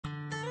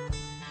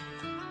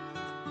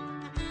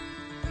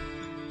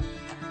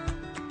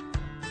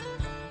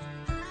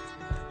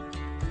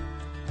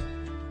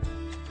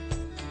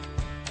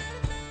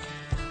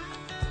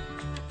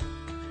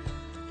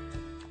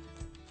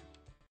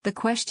The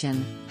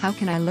question, how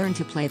can I learn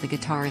to play the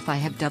guitar if I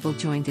have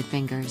double-jointed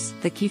fingers?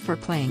 The key for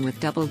playing with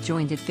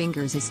double-jointed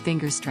fingers is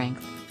finger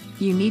strength.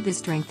 You need the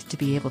strength to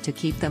be able to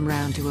keep them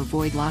round to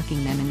avoid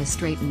locking them in a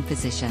straightened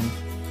position.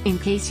 In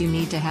case you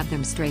need to have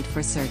them straight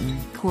for certain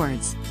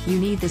chords, you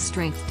need the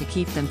strength to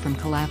keep them from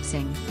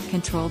collapsing.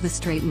 Control the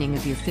straightening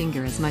of your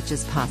finger as much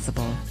as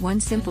possible.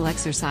 One simple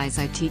exercise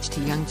I teach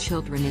to young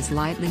children is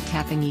lightly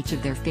tapping each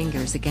of their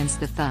fingers against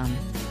the thumb.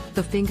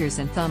 The fingers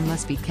and thumb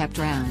must be kept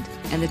round,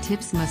 and the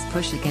tips must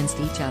push against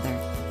each other.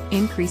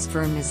 Increase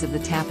firmness of the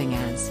tapping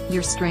as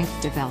your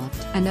strength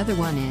developed. Another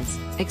one is,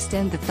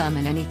 extend the thumb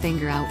and any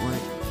finger outward,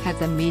 have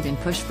them meet and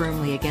push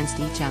firmly against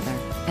each other,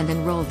 and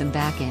then roll them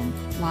back in,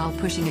 while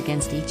pushing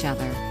against each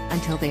other,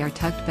 until they are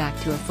tucked back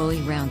to a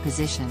fully round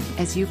position.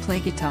 As you play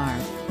guitar,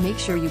 make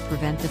sure you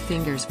prevent the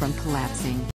fingers from collapsing.